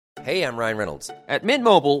Hey, I'm Ryan Reynolds. At Mint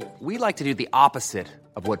Mobile, we like to do the opposite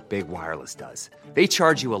of what Big Wireless does. They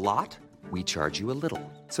charge you a lot, we charge you a little.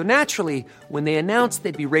 So naturally, when they announced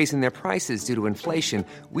they'd be raising their prices due to inflation,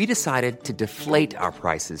 we decided to deflate our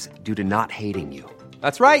prices due to not hating you.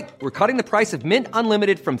 That's right. We're cutting the price of Mint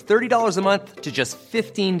Unlimited from $30 a month to just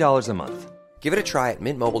 $15 a month. Give it a try at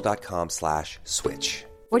mintmobile.com/switch.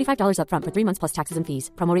 $45 up front for 3 months plus taxes and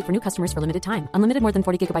fees. Promo rate for new customers for limited time. Unlimited more than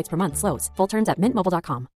 40 gigabytes per month. Slows full terms at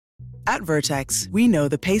mintmobile.com. At Vertex, we know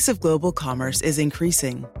the pace of global commerce is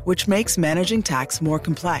increasing, which makes managing tax more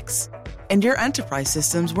complex. And your enterprise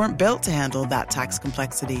systems weren't built to handle that tax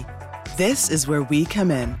complexity. This is where we come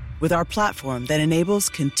in with our platform that enables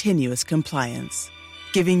continuous compliance,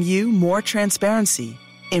 giving you more transparency,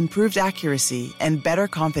 improved accuracy, and better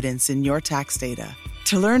confidence in your tax data.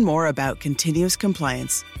 To learn more about continuous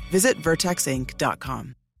compliance, visit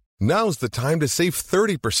vertexinc.com. Now's the time to save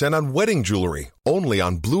 30% on wedding jewelry, only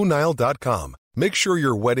on BlueNile.com. Make sure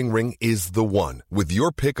your wedding ring is the one with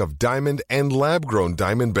your pick of diamond and lab-grown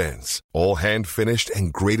diamond bands, all hand-finished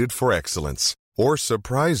and graded for excellence. Or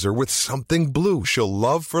surprise her with something blue she'll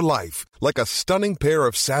love for life, like a stunning pair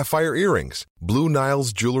of sapphire earrings. Blue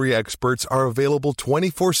Nile's jewelry experts are available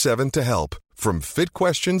 24/7 to help, from fit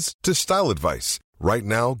questions to style advice. Right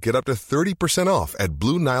now, get up to 30% off at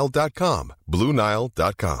BlueNile.com.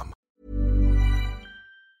 BlueNile.com.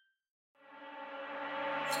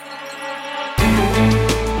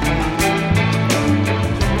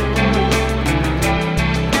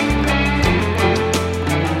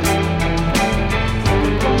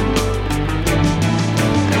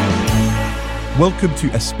 Welcome to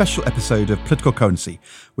a special episode of Political Currency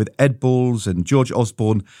with Ed Balls and George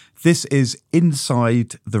Osborne. This is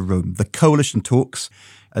Inside the Room, the Coalition Talks,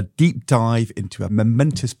 a deep dive into a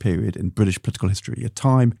momentous period in British political history, a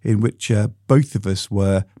time in which both of us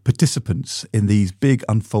were participants in these big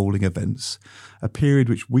unfolding events, a period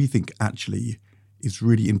which we think actually is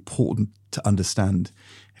really important to understand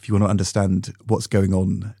if you want to understand what's going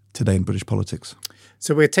on today in British politics.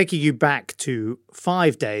 So we're taking you back to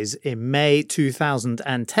 5 days in May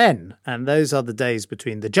 2010, and those are the days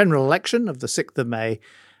between the general election of the 6th of May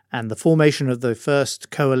and the formation of the first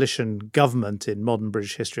coalition government in modern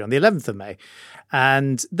British history on the 11th of May.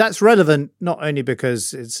 And that's relevant not only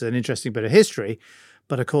because it's an interesting bit of history,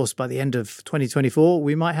 but of course by the end of 2024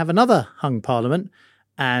 we might have another hung parliament,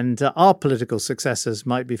 and our political successors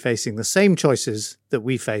might be facing the same choices that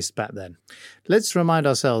we faced back then. Let's remind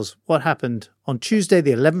ourselves what happened on Tuesday,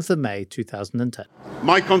 the 11th of May, 2010.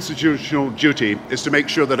 My constitutional duty is to make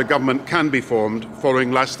sure that a government can be formed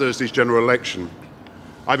following last Thursday's general election.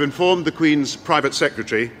 I've informed the Queen's private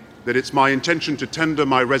secretary that it's my intention to tender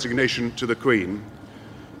my resignation to the Queen.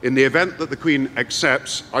 In the event that the Queen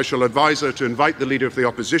accepts, I shall advise her to invite the Leader of the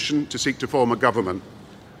Opposition to seek to form a government.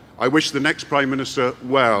 I wish the next Prime Minister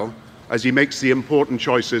well as he makes the important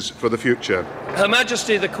choices for the future. Her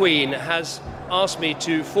Majesty the Queen has asked me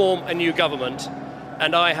to form a new government,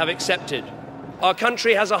 and I have accepted. Our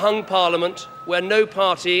country has a hung parliament where no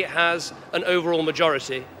party has an overall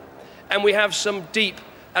majority, and we have some deep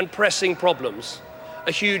and pressing problems,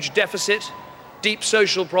 a huge deficit, deep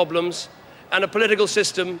social problems, and a political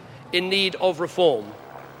system in need of reform.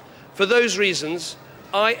 For those reasons,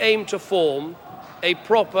 I aim to form a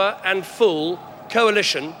proper and full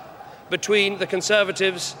coalition between the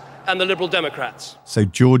Conservatives and the Liberal Democrats. So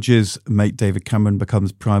George's mate David Cameron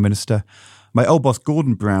becomes Prime Minister. My old boss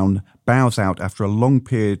Gordon Brown bows out after a long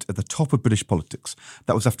period at the top of British politics.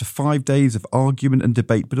 That was after 5 days of argument and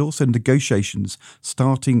debate, but also negotiations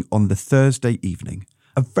starting on the Thursday evening.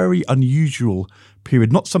 A very unusual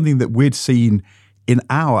period, not something that we'd seen in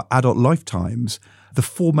our adult lifetimes. The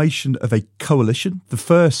formation of a coalition, the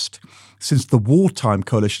first since the wartime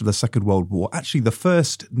coalition of the Second World War, actually the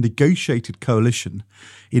first negotiated coalition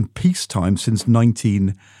in peacetime since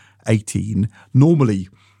 1918. Normally,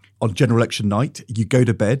 on general election night, you go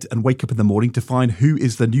to bed and wake up in the morning to find who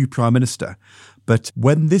is the new Prime Minister. But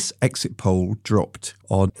when this exit poll dropped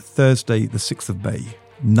on Thursday, the 6th of May,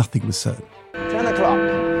 nothing was certain. 10 o'clock.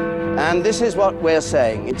 And this is what we're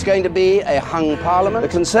saying. It's going to be a hung parliament. The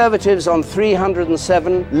Conservatives on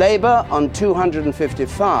 307, Labour on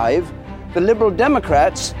 255, the Liberal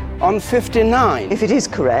Democrats on 59. If it is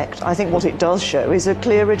correct, I think what it does show is a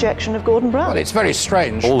clear rejection of Gordon Brown. Well, it's very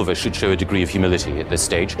strange. All of us should show a degree of humility at this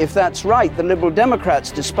stage. If that's right, the Liberal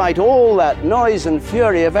Democrats, despite all that noise and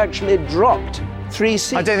fury, have actually dropped 3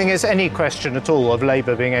 seats. I don't think there's any question at all of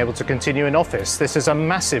Labour being able to continue in office. This is a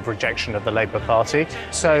massive rejection of the Labour Party.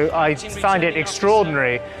 So I find it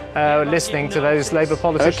extraordinary listening to those Labour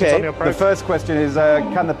politicians on your programme. The first question is,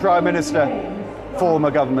 can the Prime Minister form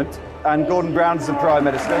a government? and Gordon Brown as the Prime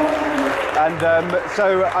Minister. And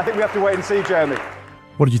so I think we have to wait and see, Jeremy.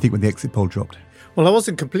 What did you think when the exit poll dropped? Well, I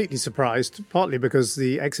wasn't completely surprised, partly because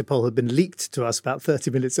the exit poll had been leaked to us about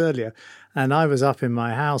 30 minutes earlier. And I was up in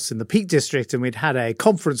my house in the Peak District and we'd had a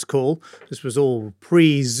conference call. This was all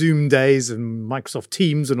pre-Zoom days and Microsoft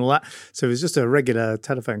Teams and all that. So it was just a regular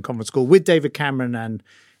telephone conference call with David Cameron and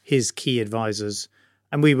his key advisors.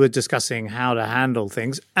 And we were discussing how to handle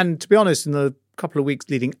things. And to be honest, in the couple of weeks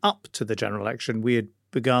leading up to the general election, we had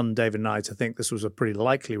begun, David and I, to think this was a pretty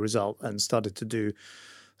likely result and started to do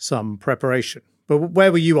some preparation. But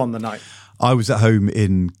where were you on the night? I was at home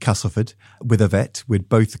in Castleford with Yvette. We'd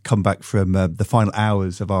both come back from the final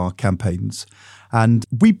hours of our campaigns. And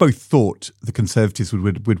we both thought the Conservatives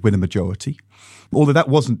would win a majority. Although that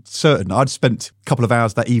wasn't certain, I'd spent a couple of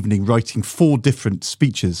hours that evening writing 4 different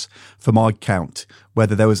speeches for my count,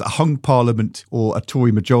 whether there was a hung parliament or a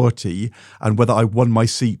Tory majority, and whether I won my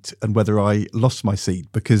seat and whether I lost my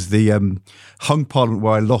seat, because the hung parliament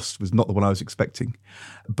where I lost was not the one I was expecting.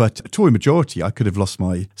 But a Tory majority, I could have lost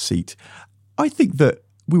my seat. I think that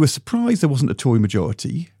we were surprised there wasn't a Tory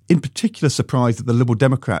majority. In particular, surprised that the Liberal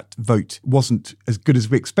Democrat vote wasn't as good as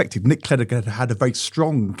we expected. Nick Clegg had a very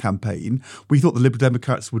strong campaign. We thought the Liberal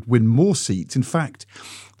Democrats would win more seats. In fact,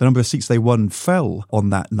 the number of seats they won fell on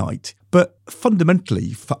that night. But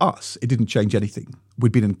fundamentally, for us, it didn't change anything.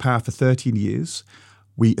 We'd been in power for 13 years.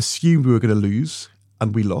 We assumed we were going to lose,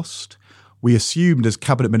 and we lost. We assumed as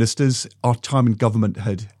cabinet ministers our time in government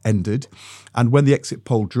had ended. And when the exit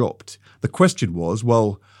poll dropped, the question was,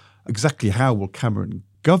 well, exactly how will Cameron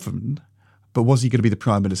govern, but was he going to be the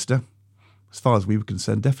Prime Minister? As far as we were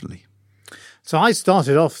concerned, definitely. So I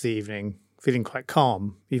started off the evening feeling quite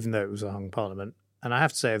calm, even though it was a hung parliament. And I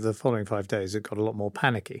have to say, over the following 5 days, it got a lot more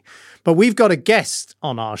panicky. But we've got a guest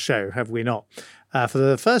on our show, have we not? For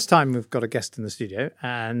the first time, we've got a guest in the studio,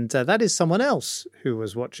 and that is someone else who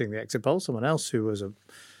was watching the exit poll, someone else who was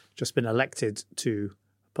just been re-elected to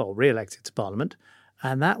Parliament.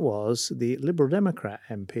 And that was the Liberal Democrat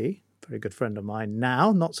MP, very good friend of mine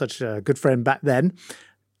now, not such a good friend back then,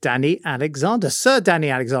 Danny Alexander. Sir Danny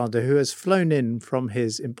Alexander, who has flown in from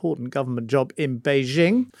his important government job in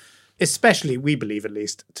Beijing, especially, we believe at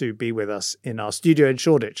least, to be with us in our studio in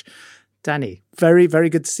Shoreditch. Danny, very, very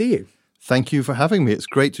good to see you. Thank you for having me. It's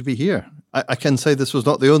great to be here. I can say this was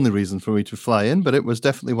not the only reason for me to fly in, but it was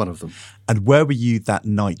definitely one of them. And where were you that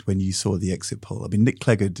night when you saw the exit poll? I mean, Nick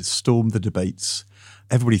Clegg had stormed the debates.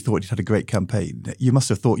 Everybody thought he'd had a great campaign. You must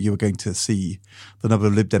have thought you were going to see the number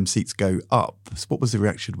of Lib Dem seats go up. So what was the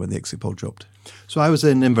reaction when the exit poll dropped? So I was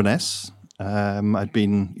in Inverness. I'd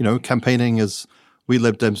been, campaigning as we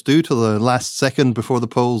Lib Dems do till the last second before the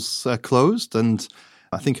polls closed, and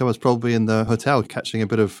I think I was probably in the hotel catching a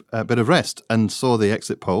bit of rest and saw the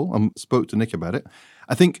exit poll and spoke to Nick about it.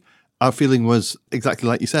 I think our feeling was exactly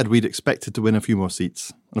like you said. We'd expected to win a few more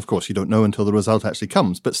seats. And of course, you don't know until the result actually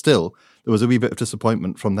comes. But still, there was a wee bit of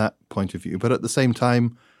disappointment from that point of view. But at the same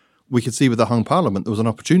time, we could see with the hung parliament, there was an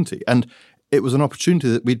opportunity. And it was an opportunity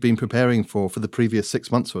that we'd been preparing for the previous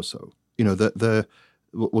 6 months or so.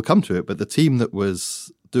 We'll come to it, but the team that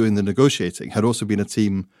was doing the negotiating had also been a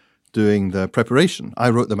team doing the preparation. I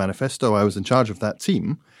wrote the manifesto. I was in charge of that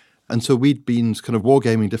team. And so we'd been kind of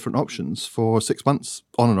wargaming different options for 6 months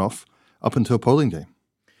on and off up until polling day.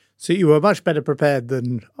 So you were much better prepared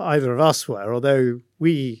than either of us were, although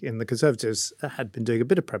we in the Conservatives had been doing a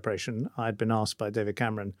bit of preparation. I'd been asked by David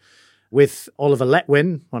Cameron with Oliver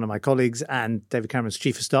Letwin, one of my colleagues, and David Cameron's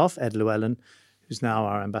Chief of Staff, Ed Llewellyn, who's now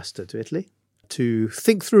our ambassador to Italy, to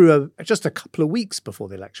think through just a couple of weeks before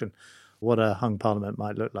the election what a hung parliament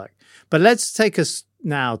might look like. But let's take us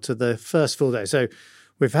now to the first full day. So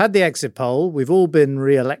we've had the exit poll. We've all been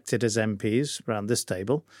re-elected as MPs around this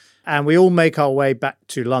table. And we all make our way back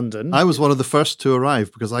to London. I was one of the first to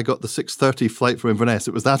arrive because I got the 6:30 flight from Inverness.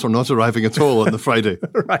 It was that or not arriving at all on the Friday.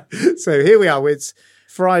 Right. So here we are. It's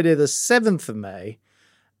Friday the 7th of May.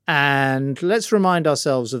 And let's remind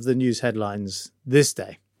ourselves of the news headlines this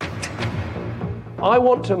day. I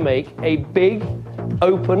want to make a big,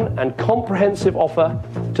 open and comprehensive offer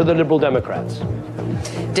to the Liberal Democrats.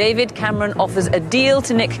 David Cameron offers a deal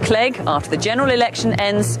to Nick Clegg after the general election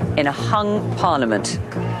ends in a hung parliament.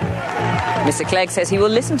 Mr. Clegg says he will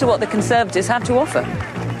listen to what the Conservatives have to offer.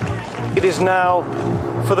 It is now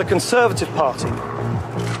for the Conservative Party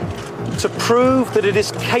to prove that it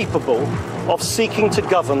is capable of seeking to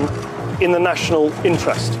govern in the national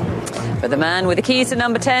interest. But the man with the keys to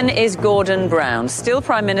number 10 is Gordon Brown, still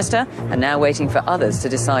Prime Minister and now waiting for others to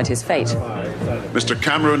decide his fate. Mr.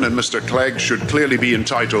 Cameron and Mr. Clegg should clearly be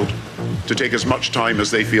entitled to take as much time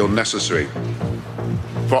as they feel necessary.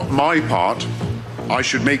 For my part, I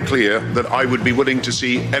should make clear that I would be willing to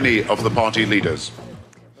see any of the party leaders.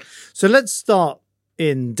 So let's start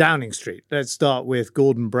in Downing Street. Let's start with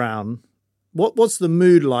Gordon Brown. What's the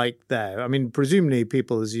mood like there? I mean, presumably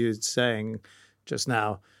people, as you were saying just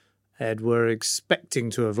now, Ed, were expecting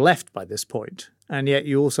to have left by this point, and yet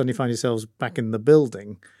you all suddenly find yourselves back in the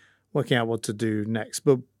building, working out what to do next.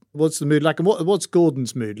 But what's the mood like, and what's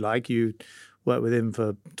Gordon's mood like? You worked with him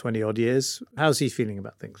for 20-odd years. How's he feeling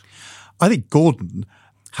about things? I think Gordon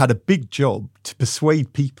had a big job to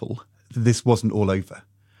persuade people that this wasn't all over.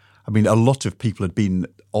 I mean, a lot of people had been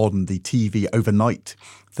on the TV overnight,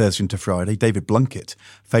 Thursday into Friday. David Blunkett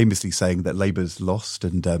famously saying that Labour's lost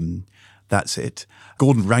and that's it.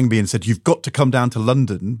 Gordon rang me and said, you've got to come down to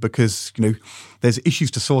London because, there's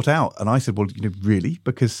issues to sort out. And I said, well, really?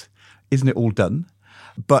 Because isn't it all done?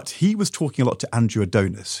 But he was talking a lot to Andrew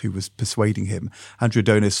Adonis, who was persuading him. Andrew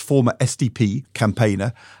Adonis, former SDP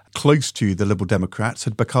campaigner, close to the Liberal Democrats,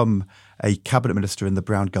 had become a cabinet minister in the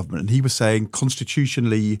Brown government. And he was saying,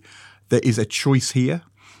 constitutionally, there is a choice here.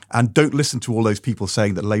 And don't listen to all those people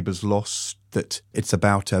saying that Labour's lost, that it's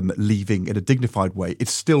about leaving in a dignified way.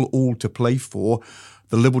 It's still all to play for.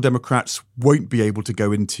 The Liberal Democrats won't be able to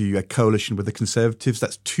go into a coalition with the Conservatives.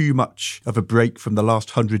 That's too much of a break from the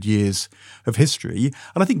last 100 years of history.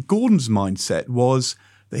 And I think Gordon's mindset was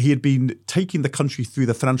that he had been taking the country through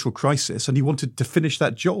the financial crisis and he wanted to finish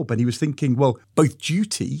that job. And he was thinking, well, both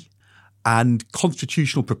duty and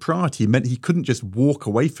constitutional propriety meant he couldn't just walk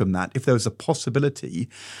away from that if there was a possibility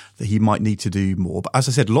that he might need to do more. But as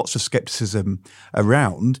I said, lots of scepticism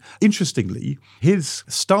around. Interestingly, his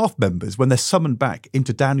staff members, when they're summoned back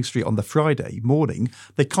into Downing Street on the Friday morning,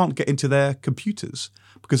 they can't get into their computers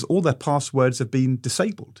because all their passwords have been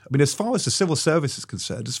disabled. I mean, as far as the civil service is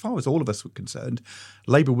concerned, as far as all of us were concerned,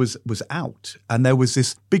 Labour was out. And there was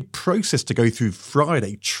this big process to go through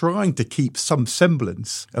Friday trying to keep some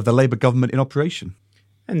semblance of the Labour government in operation.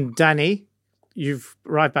 And Danny, you've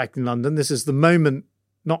arrived back in London. This is the moment,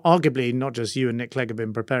 arguably not just you and Nick Clegg have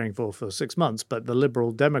been preparing for 6 months, but the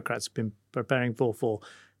Liberal Democrats have been preparing for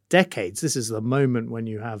decades. This is the moment when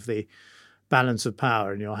you have the balance of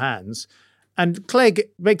power in your hands. And Clegg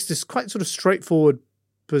makes this quite sort of straightforward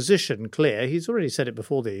position clear. He's already said it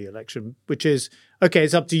before the election, which is, okay,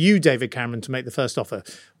 it's up to you, David Cameron, to make the first offer.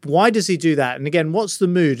 Why does he do that? And again, what's the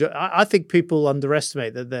mood? I think people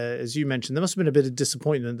underestimate that as you mentioned, there must have been a bit of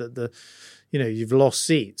disappointment that you've lost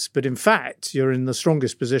seats. But in fact, you're in the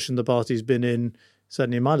strongest position the party's been in,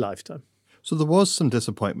 certainly in my lifetime. So there was some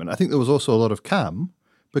disappointment. I think there was also a lot of calm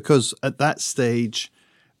because at that stage,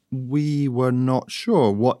 we were not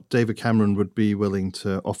sure what David Cameron would be willing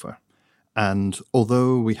to offer. And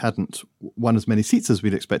although we hadn't won as many seats as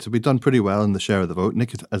we'd expected, we'd done pretty well in the share of the vote.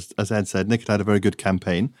 Nick, as Ed said, Nick had a very good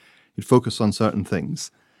campaign. He'd focused on certain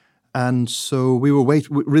things. And so we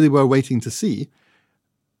really were waiting to see,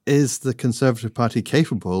 is the Conservative Party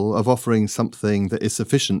capable of offering something that is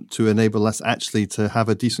sufficient to enable us actually to have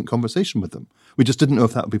a decent conversation with them? We just didn't know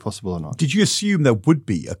if that would be possible or not. Did you assume there would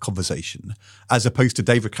be a conversation as opposed to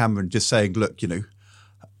David Cameron just saying, look,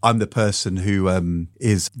 I'm the person who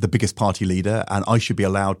is the biggest party leader and I should be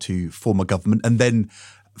allowed to form a government, and then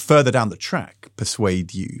further down the track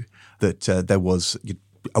persuade you that there was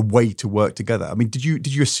a way to work together? I mean, did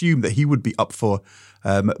you assume that he would be up for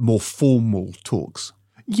more formal talks?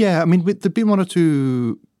 Yeah, I mean, there'd been one or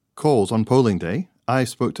two calls on polling day. I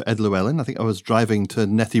spoke to Ed Llewellyn. I think I was driving to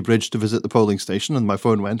Nethy Bridge to visit the polling station and my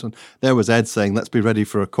phone went, and there was Ed saying, let's be ready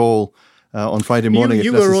for a call on Friday morning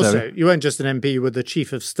if necessary. You weren't just an MP, you were the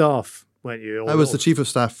Chief of Staff, weren't you? I was the Chief of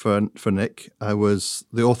Staff for Nick. I was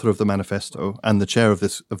the author of the manifesto and the chair of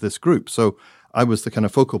this group. So I was the kind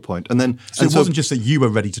of focal point. And then So it wasn't just that you were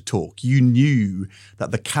ready to talk. You knew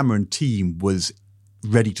that the Cameron team was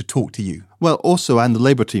ready to talk to you. Well, also, and the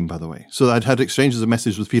Labour team, by the way. So I'd had exchanges of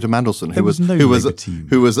messages with Peter Mandelson, who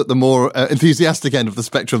was at the more enthusiastic end of the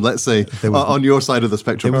spectrum, let's say, on your side of the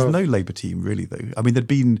spectrum. There was no Labour team, really, though. I mean, there'd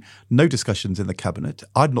been no discussions in the cabinet.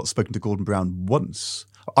 I'd not spoken to Gordon Brown once.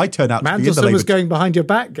 I turned out to be in the Labour Mandelson was going behind your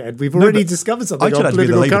back, Ed. We've already discovered something on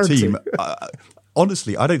political currency.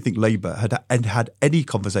 Honestly, I don't think Labour had any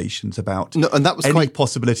conversations about and that was any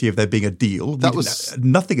possibility of there being a deal. There was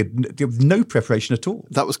no preparation at all.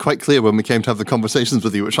 That was quite clear when we came to have the conversations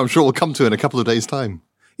with you, which I'm sure we'll come to in a couple of days' time.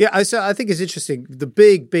 Yeah, I think it's interesting. The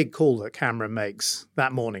big call that Cameron makes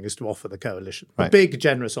that morning is to offer the coalition, a big,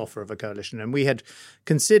 generous offer of a coalition. And we had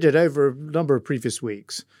considered over a number of previous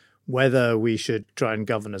weeks whether we should try and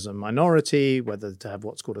govern as a minority, whether to have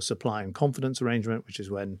what's called a supply and confidence arrangement, which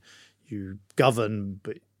is when you govern,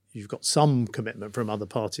 but you've got some commitment from other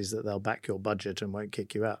parties that they'll back your budget and won't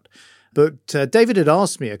kick you out. But David had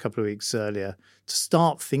asked me a couple of weeks earlier to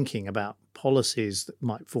start thinking about policies that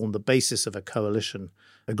might form the basis of a coalition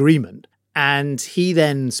agreement. And he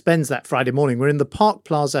then spends that Friday morning. We're in the Park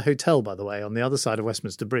Plaza Hotel, by the way, on the other side of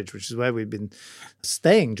Westminster Bridge, which is where we've been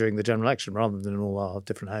staying during the general election rather than in all our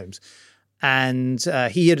different homes. And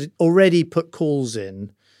he had already put calls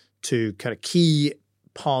in to kind of key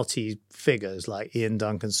party figures like Ian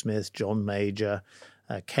Duncan Smith, John Major,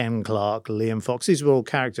 Ken Clarke, Liam Fox. These were all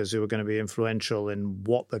characters who were going to be influential in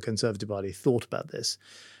what the Conservative Party thought about this.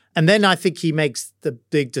 And then I think he makes the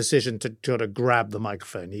big decision to sort of grab the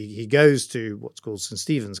microphone. He goes to what's called St.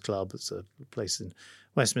 Stephen's Club. It's a place in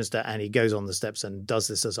Westminster. And he goes on the steps and does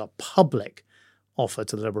this as a public offer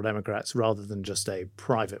to the Liberal Democrats rather than just a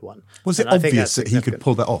private one. Was it obvious that he could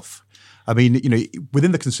pull that off? I mean,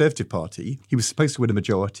 within the Conservative Party, he was supposed to win a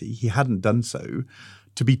majority. He hadn't done so.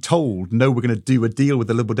 To be told, no, we're going to do a deal with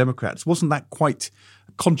the Liberal Democrats, wasn't that quite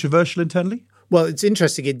controversial internally? Well, it's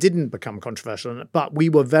interesting. It didn't become controversial, but we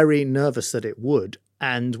were very nervous that it would.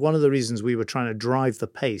 And one of the reasons we were trying to drive the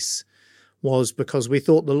pace was because we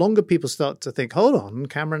thought the longer people start to think, hold on,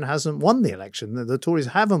 Cameron hasn't won the election, the Tories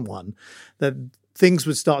haven't won, that things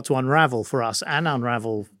would start to unravel for us and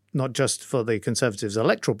unravel not just for the Conservatives'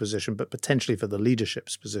 electoral position, but potentially for the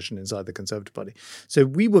leadership's position inside the Conservative Party. So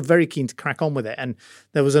we were very keen to crack on with it. And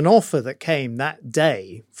there was an offer that came that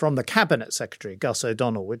day from the Cabinet Secretary, Gus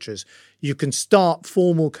O'Donnell, which is you can start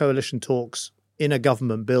formal coalition talks in a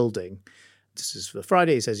government building. This is for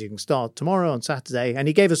Friday. He says you can start tomorrow on Saturday. And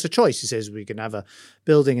he gave us a choice. He says we can have a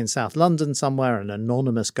building in South London somewhere, an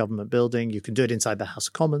anonymous government building. You can do it inside the House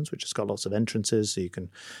of Commons, which has got lots of entrances, so you can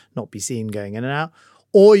not be seen going in and out.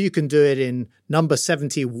 Or you can do it in number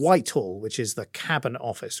 70 Whitehall, which is the Cabinet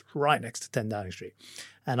office right next to 10 Downing Street.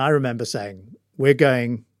 And I remember saying, we're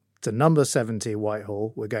going to number 70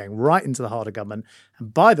 Whitehall. We're going right into the heart of government.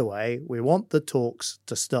 And by the way, we want the talks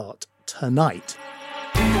to start tonight.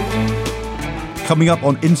 Coming up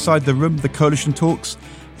on Inside the Room, the coalition talks,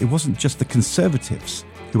 it wasn't just the Conservatives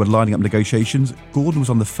who were lining up negotiations. Gordon was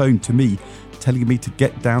on the phone to me, telling me to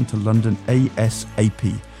get down to London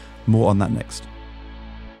ASAP. More on that next.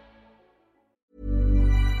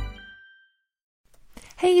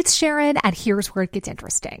 Hey, it's Sharon, and here's where it gets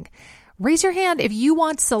interesting. Raise your hand if you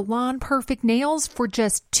want salon perfect nails for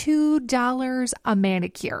just $2 a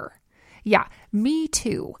manicure. Yeah, me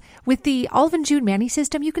too. With the Olive & June Mani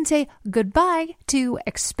system, you can say goodbye to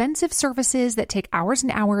expensive services that take hours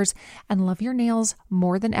and hours and love your nails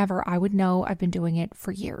more than ever. I would know. I've been doing it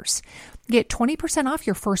for years. Get 20% off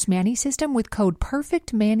your first Mani system with code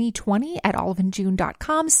PERFECTMANI20 at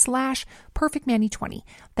oliveandjune.com/PerfectMani20.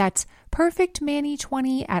 That's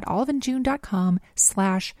PerfectMani20 at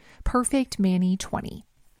oliveandjune.com/PerfectMani20.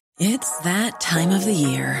 It's that time of the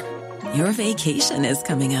year. Your vacation is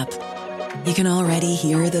coming up. You can already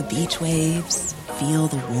hear the beach waves, feel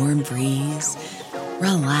the warm breeze,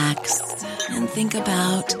 relax, and think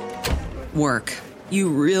about work. You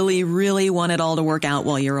really, really want it all to work out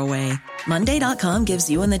while you're away. Monday.com gives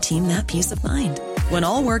you and the team that peace of mind. When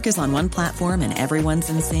all work is on one platform and everyone's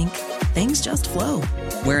in sync, things just flow.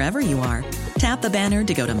 Wherever you are, tap the banner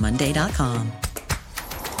to go to Monday.com.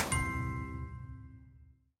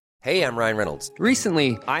 Hey, I'm Ryan Reynolds.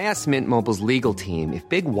 Recently, I asked Mint Mobile's legal team if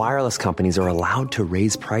big wireless companies are allowed to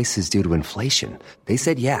raise prices due to inflation. They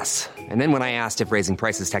said yes. And then when I asked if raising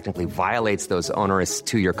prices technically violates those onerous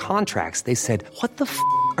two-year contracts, they said, what the f***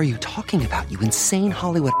 are you talking about, you insane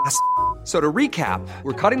Hollywood ass f- So to recap,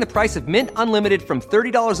 we're cutting the price of Mint Unlimited from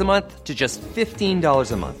 $30 a month to just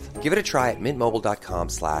 $15 a month. Give it a try at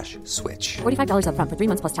mintmobile.com/switch. $45 up front for 3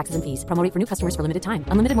 months plus taxes and fees. Promo rate for new customers for limited time.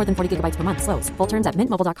 Unlimited more than 40 gigabytes per month. Slows full terms at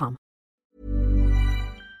mintmobile.com.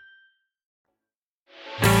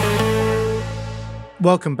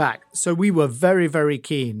 Welcome back. So we were very, very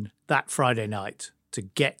keen that Friday night to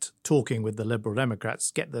get talking with the Liberal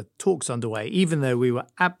Democrats, get the talks underway, even though we were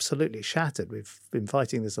absolutely shattered. We've been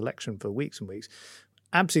fighting this election for weeks and weeks,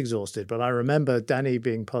 absolutely exhausted. But I remember Danny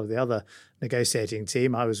being part of the other negotiating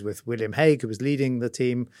team. I was with William Hague, who was leading the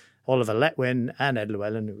team, Oliver Letwin and Ed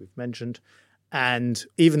Llewellyn, who we've mentioned. And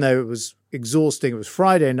even though it was exhausting, it was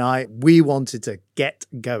Friday night, we wanted to get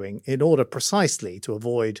going in order precisely to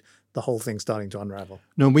avoid the whole thing starting to unravel.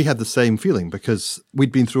 No, we had the same feeling because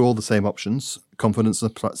we'd been through all the same options, confidence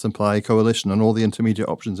supply, coalition, and all the intermediate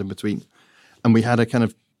options in between. And we had a kind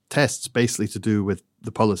of tests basically to do with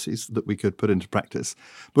the policies that we could put into practice.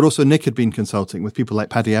 But also Nick had been consulting with people like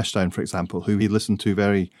Paddy Ashdown, for example, who he listened to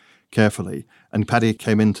very carefully. And Paddy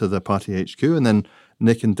came into the party HQ, and then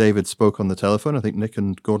Nick and David spoke on the telephone. I think Nick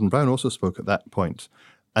and Gordon Brown also spoke at that point.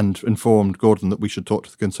 and informed Gordon that we should talk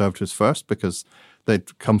to the Conservatives first because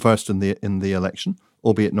they'd come first in the election,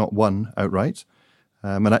 albeit not won outright.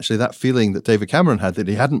 And actually that feeling that David Cameron had that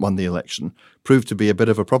he hadn't won the election proved to be a bit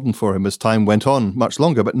of a problem for him as time went on much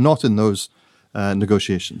longer, but not in those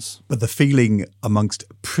negotiations. But the feeling amongst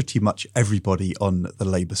pretty much everybody on the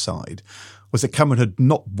Labour side was that Cameron had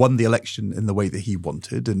not won the election in the way that he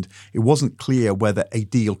wanted, and it wasn't clear whether a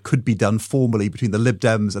deal could be done formally between the Lib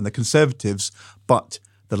Dems and the Conservatives, but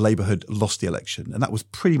the Labour had lost the election. And that was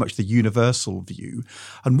pretty much the universal view.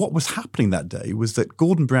 And what was happening that day was that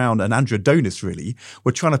Gordon Brown and Andrew Adonis really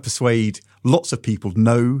were trying to persuade lots of people,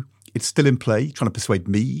 no, it's still in play, trying to persuade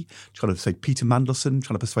me, trying to persuade Peter Mandelson,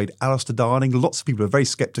 trying to persuade Alistair Darling. Lots of people are very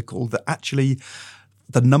sceptical that actually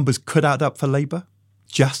the numbers could add up for Labour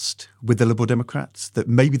just with the Liberal Democrats, that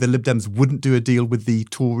maybe the Lib Dems wouldn't do a deal with the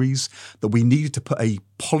Tories, that we needed to put a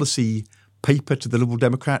policy paper to the Liberal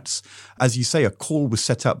Democrats. As you say, a call was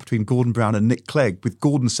set up between Gordon Brown and Nick Clegg, with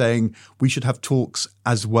Gordon saying we should have talks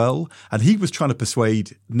as well. And he was trying to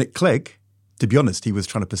persuade Nick Clegg. To be honest, he was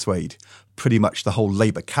trying to persuade pretty much the whole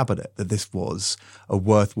Labour cabinet that this was a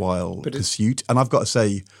worthwhile pursuit. And I've got to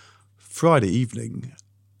say, Friday evening,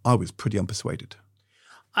 I was pretty unpersuaded.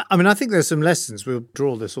 I mean, I think there's some lessons. We'll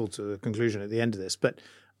draw this all to the conclusion at the end of this, but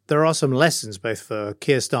there are some lessons both for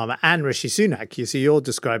Keir Starmer and Rishi Sunak. You see, you're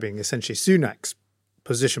describing essentially Sunak's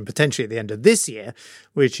position potentially at the end of this year,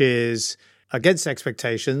 which is against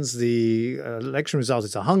expectations. The election result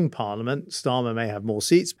is a hung parliament. Starmer may have more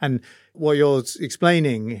seats. And what you're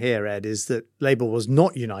explaining here, Ed, is that Labour was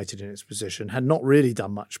not united in its position, had not really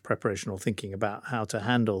done much preparation or thinking about how to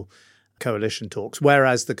handle coalition talks,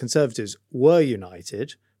 whereas the Conservatives were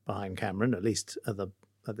united behind Cameron, at least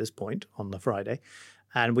at this point on the Friday.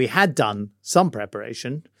 And we had done some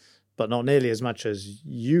preparation, but not nearly as much as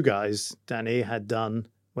you guys, Danny, had done,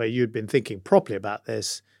 where you'd been thinking properly about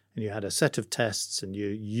this and you had a set of tests and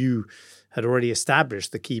you had already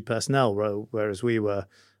established the key personnel, whereas we were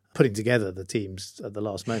putting together the teams at the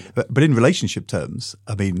last moment. But in relationship terms,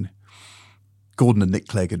 I mean, Gordon and Nick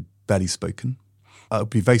Clegg had barely spoken. I would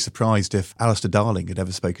be very surprised if Alistair Darling had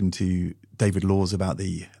ever spoken to David Laws about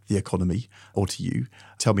the economy, or to you.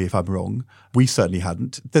 Tell me if I'm wrong. We certainly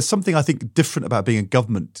hadn't. There's something I think different about being a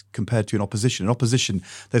government compared to an opposition. In opposition,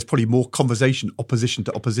 there's probably more conversation, opposition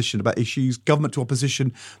to opposition about issues. Government to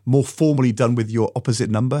opposition, more formally done with your opposite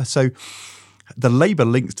number. So the Labour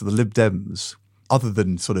links to the Lib Dems, other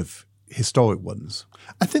than sort of historic ones,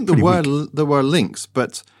 I think there were links,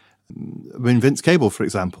 but I mean, Vince Cable, for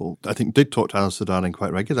example, I think did talk to Alistair Darling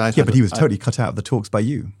quite regularly. But he was totally cut out of the talks by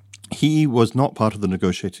you. He was not part of the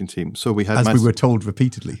negotiating team. So we had... As we were told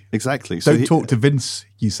repeatedly. Exactly. Don't talk to Vince,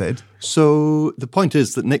 you said. So the point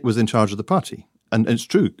is that Nick was in charge of the party. And it's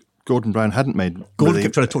true, Gordon Brown hadn't made... Gordon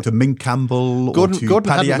kept trying to talk to Ming Campbell Gordon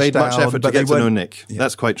Paddy hadn't made much effort to get to know Nick. Yeah.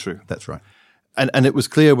 That's quite true. That's right. And it was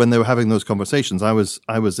clear when they were having those conversations, I was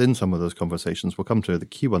in some of those conversations, we'll come to the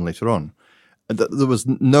key one later on, that there was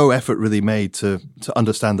no effort really made to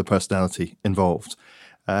understand the personality involved.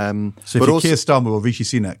 So if you're Keir Starmer or Rishi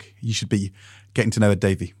Sunak, you should be getting to know Ed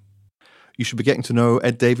Davey. You should be getting to know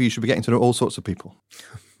Ed Davey. You should be getting to know all sorts of people.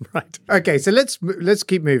 Right. Okay, so let's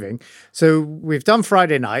keep moving. So we've done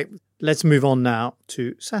Friday night. Let's move on now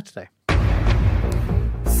to Saturday.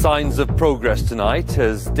 Signs of progress tonight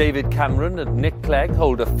as David Cameron and Nick Clegg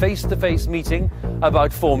hold a face-to-face meeting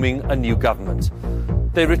about forming a new government.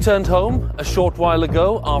 They returned home a short while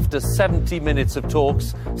ago after 70 minutes of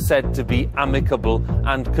talks said to be amicable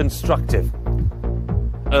and constructive.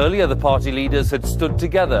 Earlier, the party leaders had stood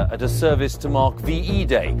together at a service to mark VE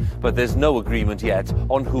Day, but there's no agreement yet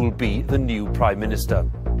on who'll be the new Prime Minister.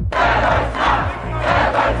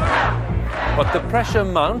 But the pressure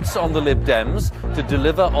mounts on the Lib Dems to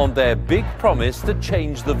deliver on their big promise to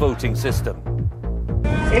change the voting system.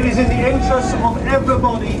 It is in the interests of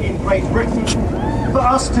everybody in Great Britain for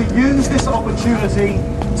us to use this opportunity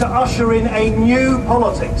to usher in a new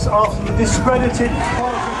politics after the discredited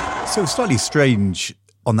politics. So it's slightly strange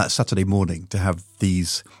on that Saturday morning to have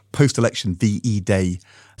these post-election VE Day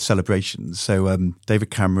celebrations. So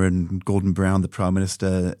David Cameron, Gordon Brown, the Prime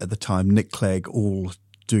Minister at the time, Nick Clegg, all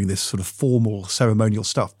doing this sort of formal ceremonial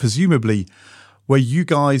stuff. Presumably, were you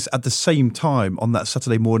guys at the same time on that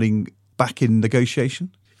Saturday morning back in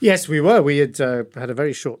negotiation? Yes, we were. We had had a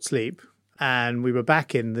very short sleep, and we were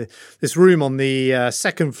back in this room on the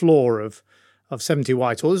second floor of 70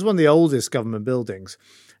 Whitehall. This is one of the oldest government buildings.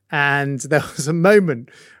 And there was a moment,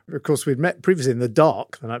 of course, we'd met previously in the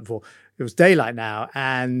dark the night before. It was daylight now.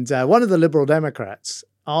 And one of the Liberal Democrats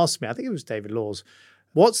asked me, I think it was David Laws,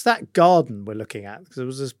 What's that garden we're looking at? Because there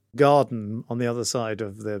was this garden on the other side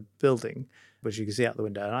of the building, which you can see out the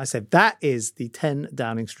window. And I said, that is the 10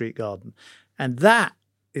 Downing Street garden. And that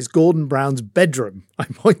is Gordon Brown's bedroom. I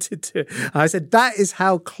pointed to. I said, that is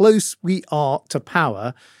how close we are to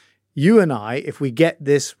power, you and I, if we get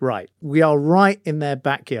this right. We are right in their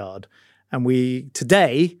backyard. And we,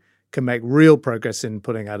 today, can make real progress in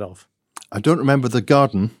putting that off. I don't remember the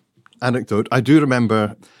garden anecdote. I do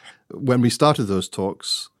remember when we started those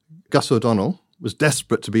talks, Gus O'Donnell was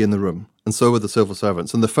desperate to be in the room, and so were the civil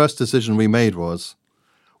servants. And the first decision we made was,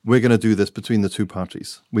 we're going to do this between the two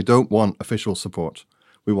parties. We don't want official support.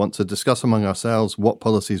 We want to discuss among ourselves what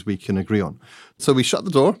policies we can agree on. So we shut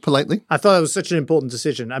the door politely. I thought it was such an important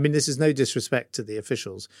decision. I mean, this is no disrespect to the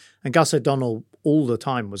officials. And Gus O'Donnell all the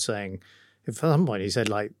time was saying, at some point he said,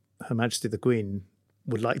 like, Her Majesty the Queen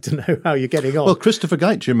would like to know how you're getting on. Well, Christopher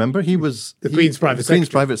Geit, do you remember? He was the Queen's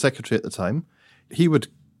private secretary at the time. He would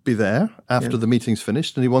be there after the meetings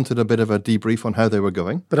finished, and he wanted a bit of a debrief on how they were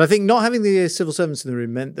going. But I think not having the civil servants in the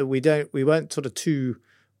room meant that we weren't sort of too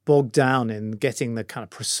bogged down in getting the kind of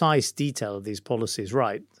precise detail of these policies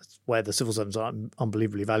right. That's where the civil servants are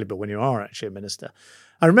unbelievably valuable when you are actually a minister.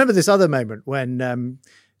 I remember this other moment when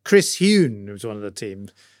Chris Huhne, who was one of the team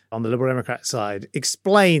on the Liberal Democrat side,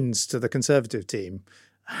 explains to the Conservative team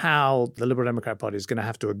how the Liberal Democrat Party is going to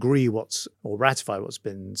have to agree or ratify what's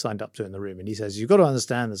been signed up to in the room. And he says, you've got to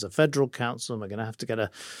understand there's a federal council and we're going to have to get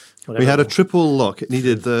We had a triple lock. It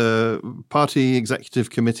needed the party executive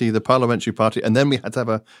committee, the parliamentary party, and then we had to have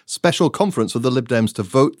a special conference with the Lib Dems to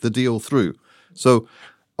vote the deal through. So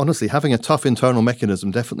honestly, having a tough internal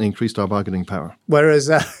mechanism definitely increased our bargaining power. Whereas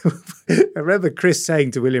I remember Chris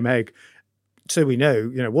saying to William Hague, so we know,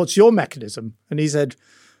 what's your mechanism? And he said,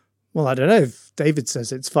 well, I don't know. If David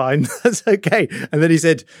says it's fine, that's okay. And then he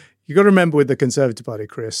said, you've got to remember with the Conservative Party,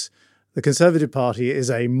 Chris, the Conservative Party is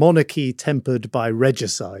a monarchy tempered by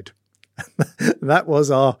regicide. That was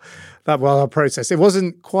our process. It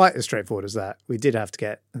wasn't quite as straightforward as that. We did have to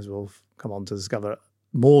get, as we'll come on to discover,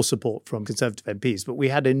 more support from Conservative MPs, but we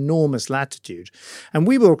had enormous latitude. And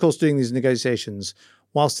we were, of course, doing these negotiations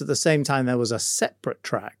whilst at the same time there was a separate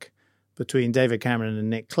track between David Cameron and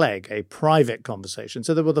Nick Clegg, a private conversation.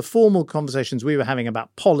 So there were the formal conversations we were having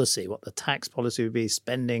about policy, what the tax policy would be,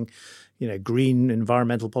 spending, green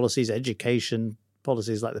environmental policies, education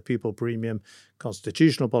policies like the pupil premium,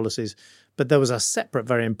 constitutional policies. But there was a separate,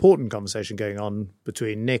 very important conversation going on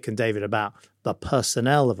between Nick and David about the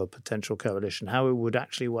personnel of a potential coalition, how it would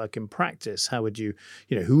actually work in practice. How would you,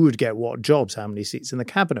 who would get what jobs, how many seats in the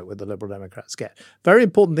cabinet would the Liberal Democrats get? Very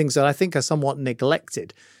important things that I think are somewhat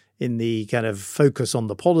neglected in the kind of focus on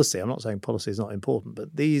the policy. I'm not saying policy is not important,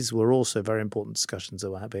 but these were also very important discussions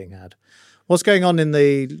that were being had. What's going on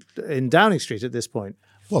in Downing Street at this point?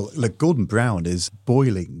 Well, look, Gordon Brown is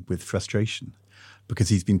boiling with frustration because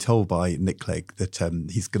he's been told by Nick Clegg that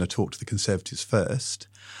he's going to talk to the Conservatives first.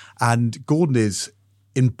 And Gordon is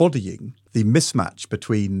embodying the mismatch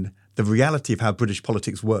between the reality of how British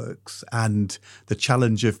politics works and the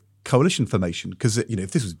challenge of coalition formation. Because,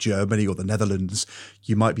 if this was Germany or the Netherlands,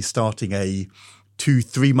 you might be starting a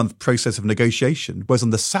 2-3 month process of negotiation. Whereas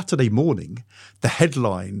on the Saturday morning, the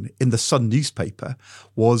headline in the Sun newspaper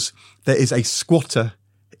was, there is a squatter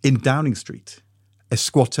in Downing Street. A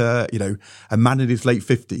squatter, a man in his late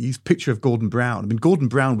 50s, picture of Gordon Brown. I mean, Gordon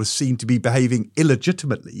Brown was seen to be behaving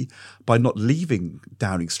illegitimately by not leaving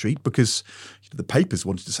Downing Street because the papers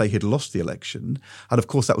wanted to say he'd lost the election. And of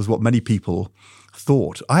course, that was what many people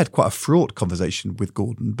thought. I had quite a fraught conversation with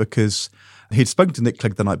Gordon because he'd spoken to Nick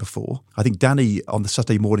Clegg the night before. I think Danny on the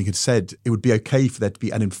Saturday morning had said it would be okay for there to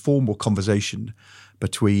be an informal conversation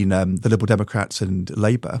between the Liberal Democrats and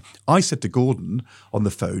Labour. I said to Gordon on the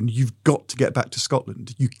phone, you've got to get back to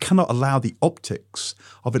Scotland. You cannot allow the optics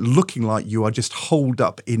of it looking like you are just holed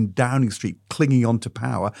up in Downing Street, clinging on to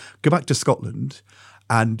power. Go back to Scotland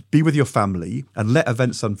and be with your family and let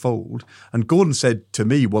events unfold. And Gordon said to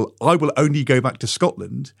me, well, I will only go back to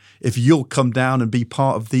Scotland if you'll come down and be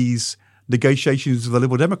part of these negotiations with the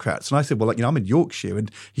Liberal Democrats. And I said, well, I'm in Yorkshire. And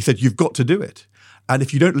he said, you've got to do it. And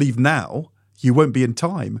if you don't leave now, you won't be in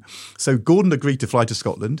time. So Gordon agreed to fly to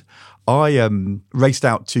Scotland. I raced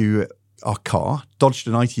out to our car, dodged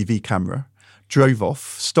an ITV camera, drove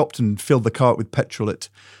off, stopped and filled the car with petrol at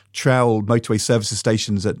trowel motorway services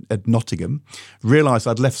stations at Nottingham, realised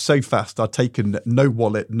I'd left so fast I'd taken no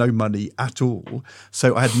wallet, no money at all.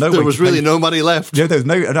 So I had no way There was to really pay. no money left. Yeah, there was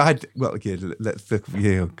no, and I had, well,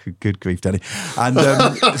 yeah, good grief, Danny. And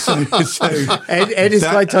Ed is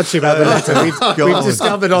quite touchy about the letter. We've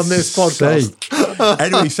discovered on this podcast.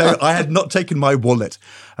 Anyway, so I had not taken my wallet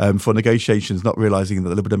for negotiations, not realising that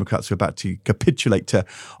the Liberal Democrats were about to capitulate to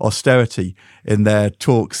austerity in their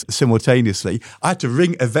talks simultaneously. I had to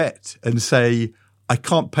ring Yvette and say, I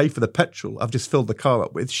can't pay for the petrol I've just filled the car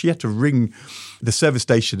up with. She had to ring the service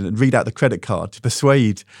station and read out the credit card to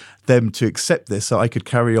persuade them to accept this so I could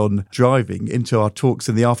carry on driving into our talks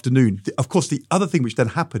in the afternoon. Of course, the other thing which then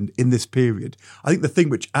happened in this period, I think the thing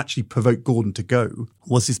which actually provoked Gordon to go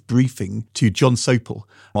was this briefing to John Sopel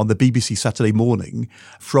on the BBC Saturday morning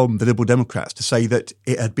from the Liberal Democrats to say that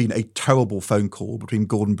it had been a terrible phone call between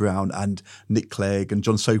Gordon Brown and Nick Clegg, and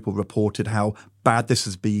John Sopel reported how bad this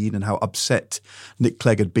has been and how upset Nick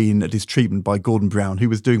Clegg had been at his treatment by Gordon Brown, who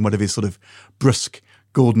was doing one of his sort of brusque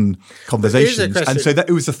Gordon conversations. And so that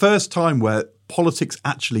it was the first time where politics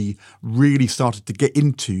actually really started to get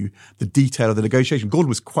into the detail of the negotiation. Gordon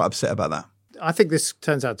was quite upset about that. I think this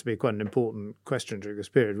turns out to be quite an important question during this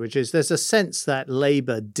period, which is there's a sense that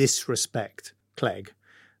Labour disrespect Clegg,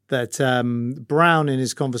 that Brown in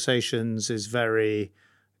his conversations is very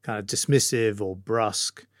kind of dismissive or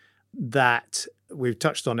brusque, that we've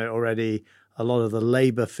touched on it already. A lot of the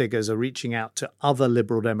Labour figures are reaching out to other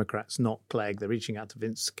Liberal Democrats, not Clegg. They're reaching out to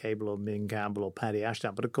Vince Cable or Ming Campbell or Paddy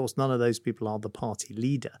Ashdown. But of course, none of those people are the party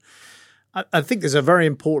leader. I think there's a very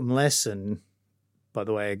important lesson, by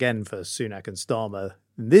the way, again, for Sunak and Starmer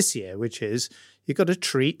this year, which is you've got to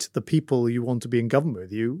treat the people you want to be in government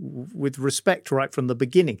with you with respect right from the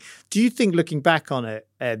beginning. Do you think, looking back on it,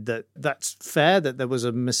 Ed, that that's fair, that there was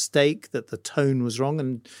a mistake, that the tone was wrong?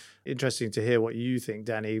 And interesting to hear what you think,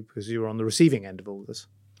 Danny, because you were on the receiving end of all this.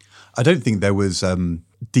 I don't think there was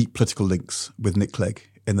deep political links with Nick Clegg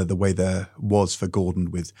in the way there was for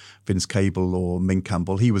Gordon with Vince Cable or Ming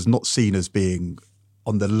Campbell. He was not seen as being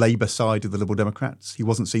on the Labour side of the Liberal Democrats. He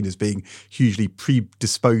wasn't seen as being hugely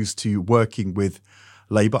predisposed to working with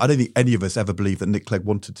Labour. I don't think any of us ever believed that Nick Clegg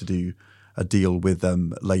wanted to do a deal with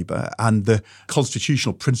Labour. And the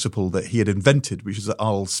constitutional principle that he had invented, which is that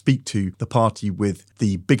I'll speak to the party with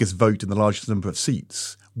the biggest vote and the largest number of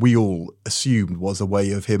seats, we all assumed was a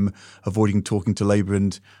way of him avoiding talking to Labour.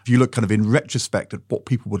 And if you look kind of in retrospect at what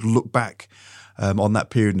people would look back on that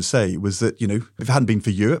period and say, was that, you know, if it hadn't been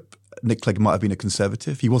for Europe, Nick Clegg might have been a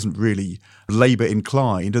Conservative. He wasn't really Labour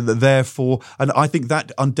inclined, and therefore, and I think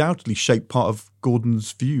that undoubtedly shaped part of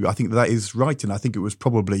Gordon's view. I think that is right, and I think it was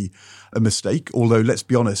probably a mistake. Although, let's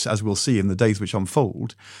be honest, as we'll see in the days which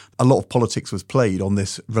unfold, a lot of politics was played on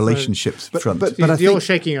this relationships front. But you're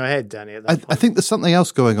shaking your head, Danny, at that point. I think there's something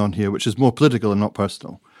else going on here, which is more political and not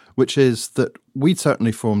personal, which is that we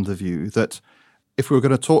certainly formed the view that if we were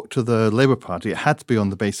going to talk to the Labour Party, it had to be on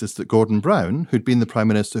the basis that Gordon Brown, who'd been the Prime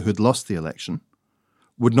Minister who'd lost the election,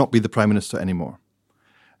 would not be the Prime Minister anymore.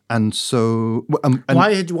 And so...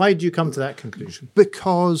 why did you come to that conclusion?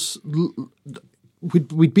 Because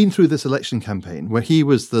we'd been through this election campaign where he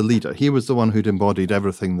was the leader. He was the one who'd embodied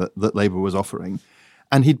everything that Labour was offering.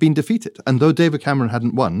 And he'd been defeated. And though David Cameron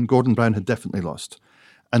hadn't won, Gordon Brown had definitely lost.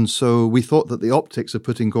 And so we thought that the optics of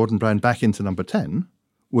putting Gordon Brown back into number 10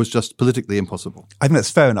 was just politically impossible. I think that's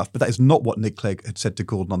fair enough, but that is not what Nick Clegg had said to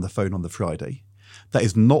Gordon on the phone on the Friday. That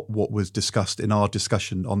is not what was discussed in our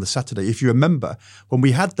discussion on the Saturday. If you remember, when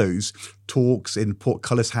we had those talks in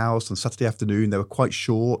Portcullis House on Saturday afternoon, they were quite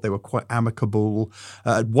short, they were quite amicable.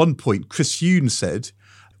 At one point, Chris Huhne said,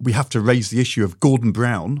 we have to raise the issue of Gordon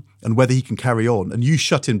Brown and whether he can carry on. And you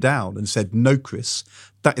shut him down and said, no, Chris,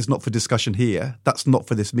 that is not for discussion here. That's not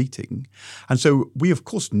for this meeting. And so we, of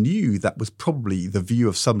course, knew that was probably the view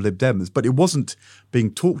of some Lib Dems, but it wasn't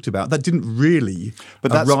being talked about. That didn't really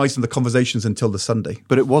arise in the conversations until the Sunday.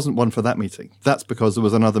 But it wasn't one for that meeting. That's because there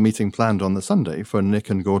was another meeting planned on the Sunday for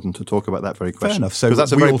Nick and Gordon to talk about that very question. Fair enough.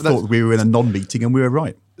 So we all thought we were in a non-meeting and we were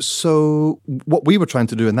right. So what we were trying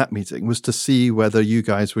to do in that meeting was to see whether you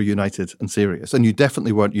guys were united and serious. And you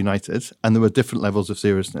definitely weren't united, and there were different levels of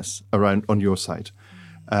seriousness around on your side.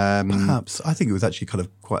 Perhaps. I think it was actually kind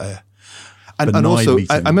of quite a and also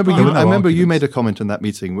meeting. I remember you made a comment in that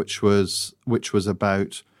meeting which was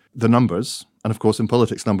about the numbers, and of course in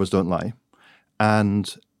politics numbers don't lie.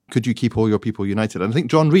 And could you keep all your people united? And I think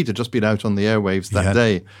John Reid had just been out on the airwaves that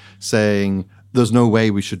day saying there's no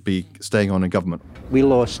way we should be staying on in government. We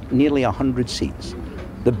lost nearly 100 seats,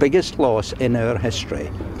 the biggest loss in our history,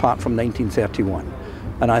 apart from 1931.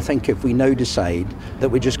 And I think if we now decide that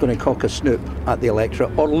we're just going to cock a snoop at the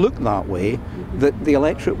electorate or look that way, that the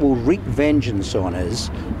electorate will wreak vengeance on us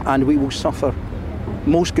and we will suffer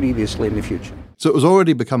most grievously in the future. So it was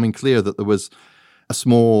already becoming clear that there was a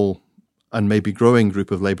small and maybe growing group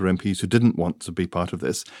of Labour MPs who didn't want to be part of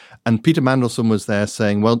this. And Peter Mandelson was there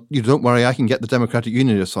saying, well, you don't worry, I can get the Democratic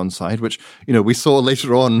Unionists on side, which, we saw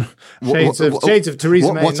later on. Shades of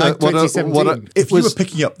Theresa May in 2017. If you were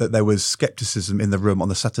picking up that there was scepticism in the room on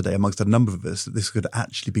the Saturday amongst a number of us that this could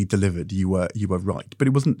actually be delivered, you were right. But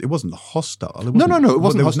it wasn't hostile. No, it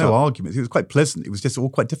wasn't there was hostile. no arguments. It was quite pleasant. It was just all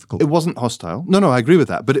quite difficult. It wasn't hostile. No, I agree with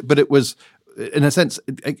that. But it was, in a sense,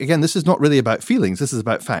 again, this is not really about feelings. This is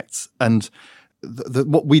about facts. And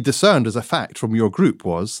what we discerned as a fact from your group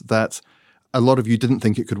was that a lot of you didn't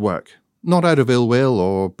think it could work. Not out of ill will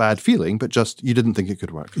or bad feeling, but just you didn't think it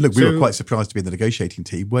could work. Look, we were quite surprised to be in the negotiating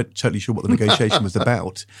team. Weren't totally sure what the negotiation was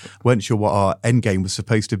about. Weren't sure what our end game was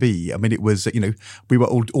supposed to be. I mean, it was, we were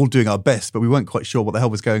all doing our best, but we weren't quite sure what the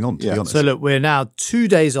hell was going on, to be honest. So look, we're now 2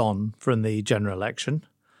 days on from the general election.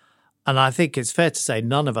 And I think it's fair to say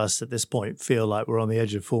none of us at this point feel like we're on the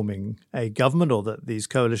edge of forming a government or that these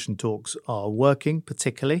coalition talks are working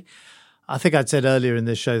particularly. I think I'd said earlier in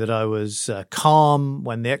this show that I was calm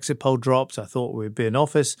when the exit poll dropped. I thought we'd be in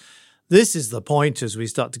office. This is the point as we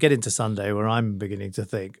start to get into Sunday where I'm beginning to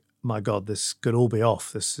think, my God, this could all be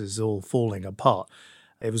off. This is all falling apart.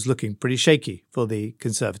 It was looking pretty shaky for the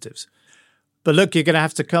Conservatives. But look, you're going to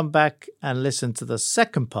have to come back and listen to the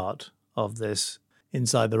second part of this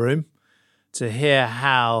Inside the Room to hear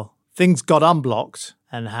how things got unblocked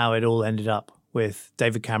and how it all ended up with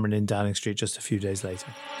David Cameron in Downing Street just a few days later.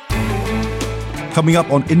 Coming up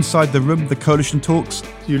on Inside the Room, the coalition talks.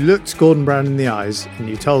 You looked Gordon Brown in the eyes and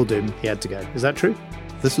you told him he had to go. Is that true?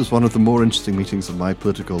 This was one of the more interesting meetings of my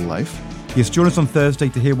political life. Yes, join us on Thursday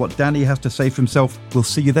to hear what Danny has to say for himself. We'll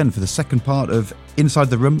see you then for the second part of Inside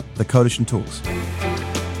the Room, the coalition talks.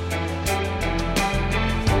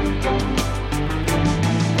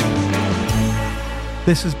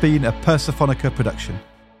 This has been a Persephonica production.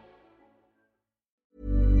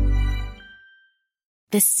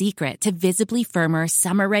 The secret to visibly firmer,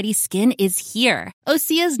 summer-ready skin is here.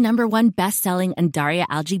 Osea's #1 best-selling Undaria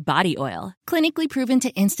Algae Body Oil. Clinically proven to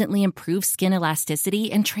instantly improve skin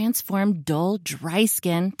elasticity and transform dull, dry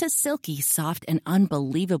skin to silky, soft, and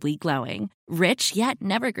unbelievably glowing. Rich yet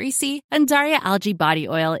never greasy, Undaria Algae Body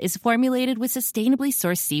Oil is formulated with sustainably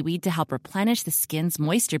sourced seaweed to help replenish the skin's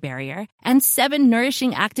moisture barrier and 7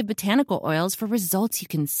 nourishing active botanical oils for results you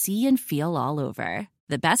can see and feel all over.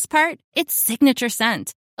 The best part? Its signature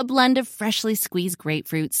scent. A blend of freshly squeezed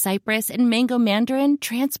grapefruit, cypress, and mango mandarin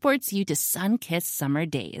transports you to sun-kissed summer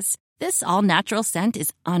days. This all-natural scent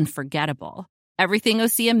is unforgettable. Everything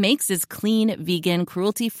Osea makes is clean, vegan,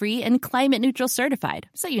 cruelty-free, and climate-neutral certified,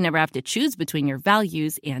 so you never have to choose between your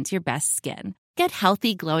values and your best skin. Get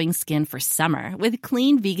healthy, glowing skin for summer with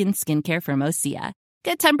clean, vegan skincare from Osea.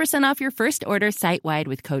 Get 10% off your first order site-wide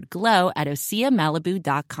with code GLOW at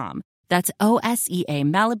OseaMalibu.com. That's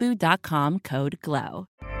OSEAMalibu.com, code GLOW.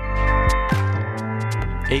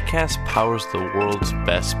 Acast powers the world's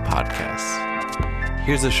best podcasts.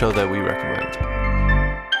 Here's a show that we recommend.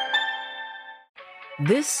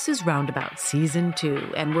 This is Roundabout Season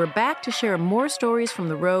 2, and we're back to share more stories from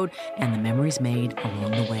the road and the memories made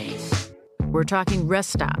along the way. We're talking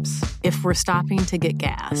rest stops. If we're stopping to get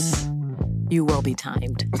gas, you will be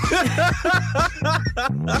timed.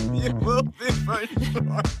 You will be for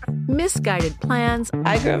sure. Misguided plans.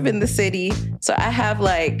 I grew up in the city, so I have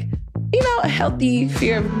a healthy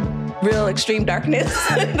fear of real extreme darkness.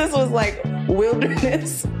 This was like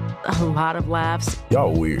wilderness. A lot of laughs.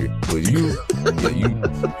 Y'all weird, but you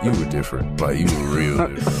were different. Like, you were real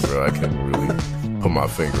different, bro. I can't really put my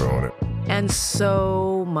finger on it. And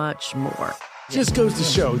so much more. Just goes to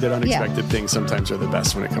show that unexpected things sometimes are the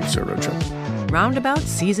best when it comes to a road trip. Roundabout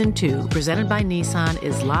Season 2, presented by Nissan,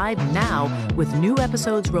 is live now with new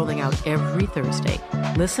episodes rolling out every Thursday.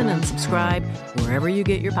 Listen and subscribe wherever you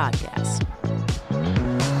get your podcasts.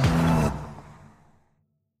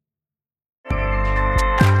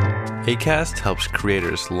 Acast helps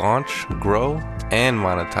creators launch, grow, and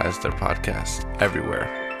monetize their podcasts everywhere.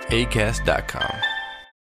 Acast.com.